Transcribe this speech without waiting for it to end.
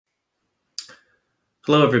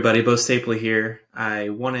Hello, everybody. Bo Stapley here. I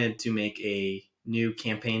wanted to make a new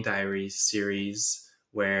campaign diaries series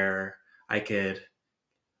where I could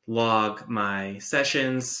log my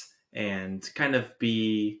sessions and kind of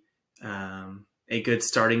be a good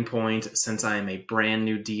starting point since I am a brand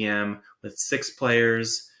new DM with 6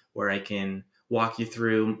 players, where I can walk you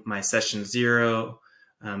through my session 0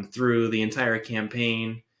 through the entire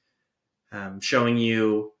campaign, showing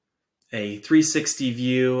you a 360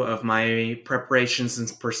 view of my preparations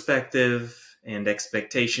and perspective and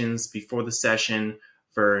expectations before the session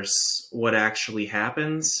versus what actually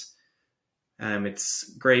happens.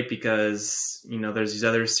 It's great because, there's these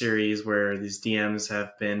other series where these DMs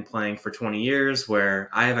have been playing for 20 years, where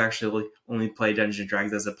I have actually only played Dungeons and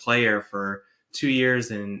Dragons as a player for 2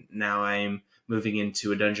 years, and now I'm moving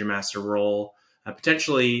into a Dungeon Master role,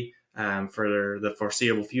 potentially for the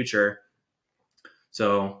foreseeable future.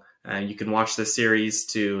 So you can watch this series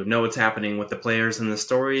to know what's happening with the players and the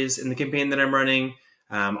stories in the campaign that I'm running.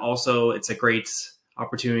 Also, it's a great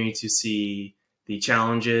opportunity to see the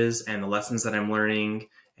challenges and the lessons that I'm learning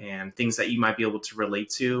and things that you might be able to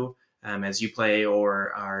relate to as you play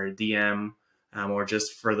or are DM, or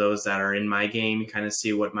just for those that are in my game, kind of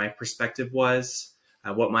see what my perspective was,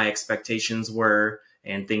 what my expectations were,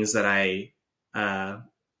 and things that I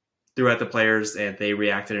threw at the players, and they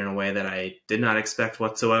reacted in a way that I did not expect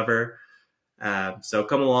whatsoever. So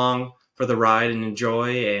come along for the ride and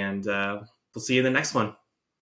enjoy, and we'll see you in the next one.